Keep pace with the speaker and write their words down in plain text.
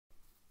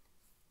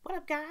What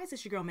up, guys?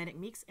 It's your girl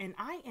ManicMeeks, and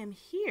I am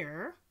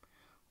here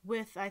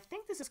with, I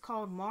think this is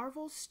called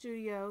Marvel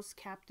Studios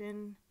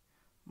Captain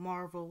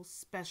Marvel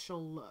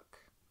Special Look.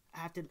 I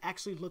have to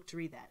actually look to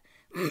read that.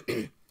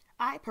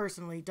 I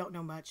personally don't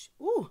know much.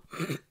 Ooh.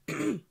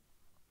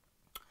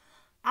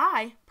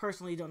 I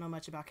personally don't know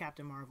much about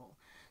Captain Marvel.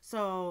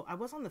 So I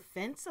was on the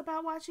fence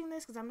about watching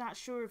this because I'm not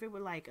sure if it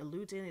would like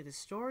allude to any of the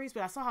stories,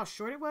 but I saw how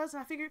short it was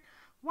and I figured,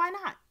 why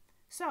not?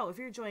 So if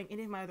you're enjoying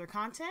any of my other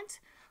content,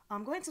 go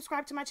ahead and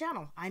subscribe to my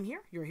channel. I'm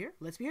here, you're here,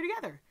 let's be here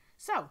together.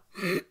 So,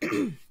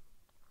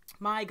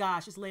 my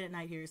gosh, it's late at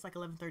night here. It's like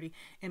 11:30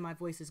 and my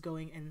voice is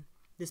going and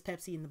this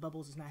Pepsi and the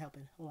bubbles is not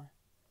helping. Hold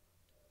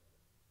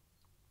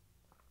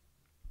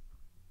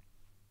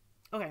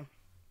on. Okay.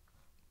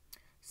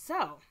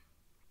 So,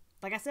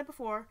 like I said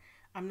before,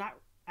 I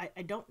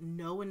don't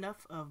know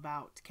enough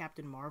about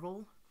Captain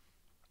Marvel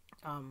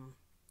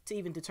to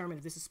even determine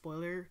if this is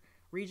spoiler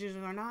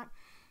region or not.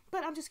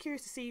 But I'm just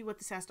curious to see what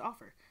this has to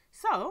offer.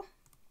 So,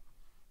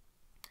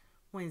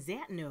 on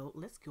that note,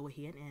 let's go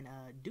ahead and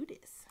do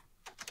this.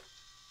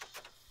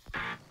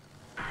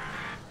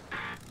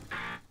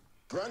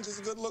 Grunge is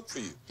a good look for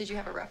you. Did you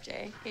have a rough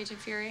day, Agent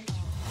Fury?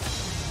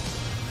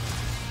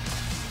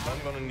 I'm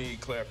gonna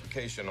need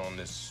clarification on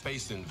this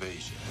space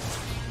invasion.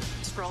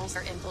 Skrulls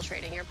are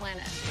infiltrating your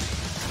planet.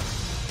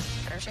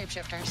 They're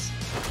shapeshifters.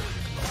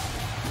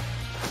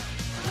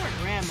 Poor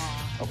grandma.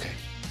 Okay,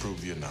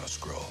 prove you're not a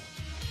Skrull.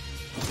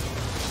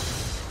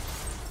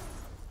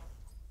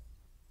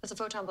 That's a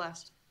photon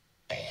blast.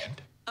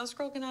 And? A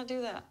Skrull cannot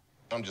do that.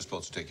 I'm just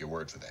supposed to take your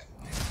word for that.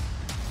 You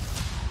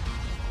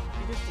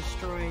just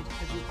destroyed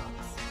the loot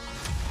box.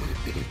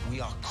 We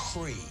are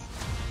Kree.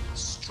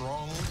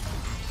 Strong,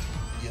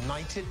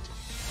 united.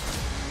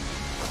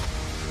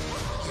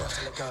 You have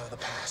to let go of the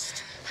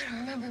past. I don't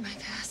remember my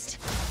past.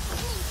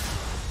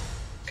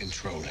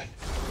 Control it.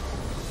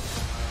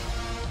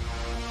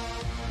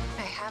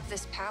 I have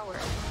this power,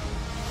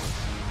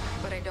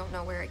 but I don't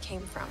know where it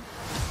came from.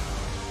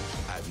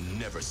 I've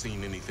never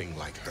seen anything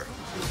like her.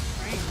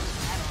 You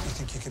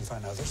think you can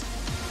find others?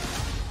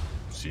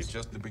 She's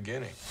just the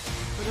beginning.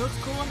 But it looks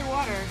cool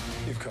underwater.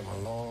 You've come a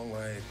long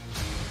way.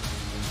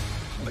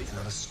 But you're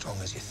not as strong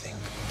as you think.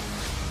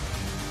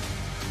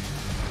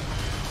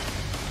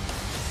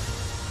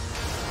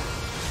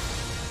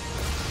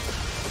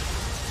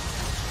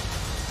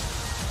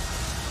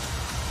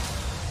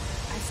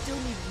 I still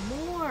need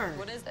more.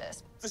 What is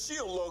this? The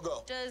SHIELD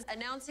logo. Does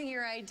announcing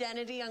your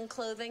identity on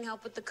clothing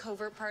help with the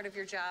covert part of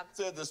your job?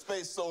 Said the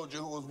space soldier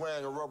who was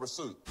wearing a rubber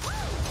suit.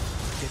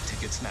 Get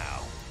tickets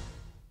now.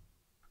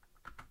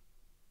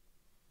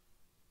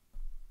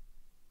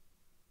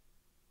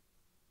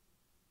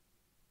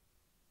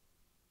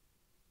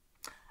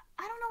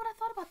 I don't know what I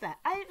thought about that.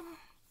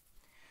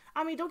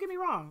 I mean, don't get me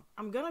wrong.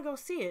 I'm gonna go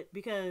see it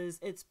because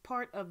it's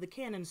part of the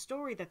canon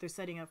story that they're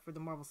setting up for the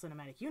Marvel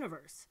Cinematic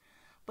Universe.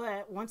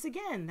 But once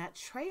again, that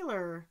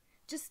trailer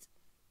just,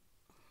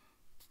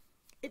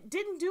 it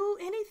didn't do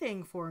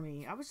anything for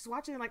me. I was just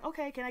watching it like,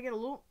 okay, can I get a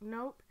little,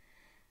 nope.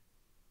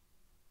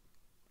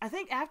 I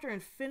think after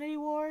Infinity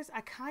Wars,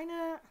 I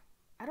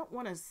don't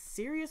want a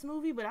serious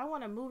movie, but I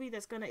want a movie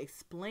that's gonna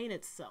explain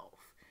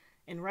itself.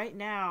 And right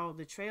now,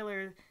 the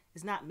trailer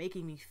is not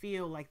making me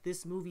feel like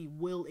this movie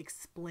will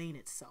explain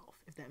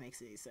itself, if that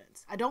makes any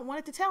sense. I don't want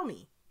it to tell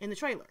me in the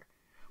trailer,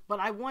 but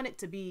I want it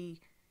to be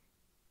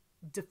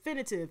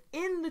definitive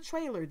in the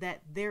trailer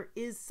that there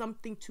is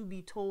something to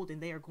be told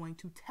and they are going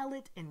to tell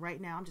it. And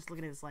right now, I'm just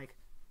looking at this like,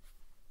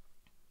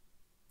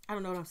 I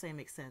don't know what I'm saying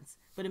makes sense,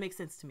 but it makes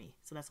sense to me.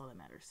 So that's all that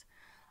matters.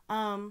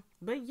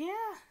 But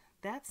yeah,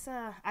 that's,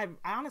 I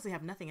honestly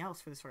have nothing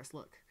else for this first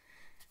look.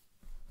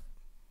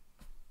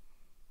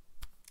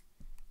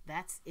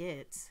 That's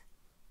it.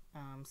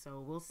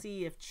 So we'll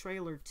see if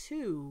trailer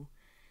 2,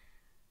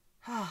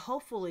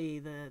 hopefully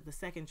the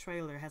second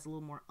trailer has a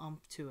little more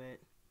oomph to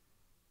it.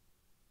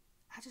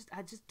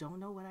 I just don't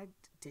know what I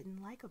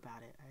didn't like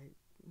about it.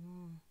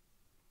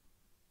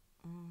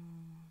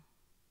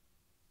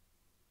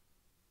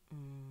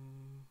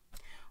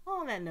 Well,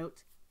 on that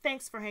note,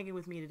 thanks for hanging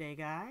with me today,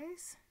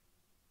 guys.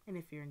 And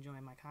if you're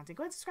enjoying my content,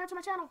 go ahead and subscribe to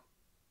my channel.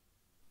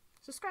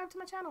 Subscribe to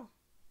my channel.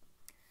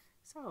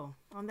 So,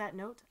 on that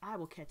note, I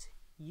will catch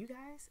you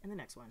guys in the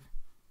next one.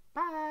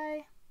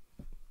 Bye!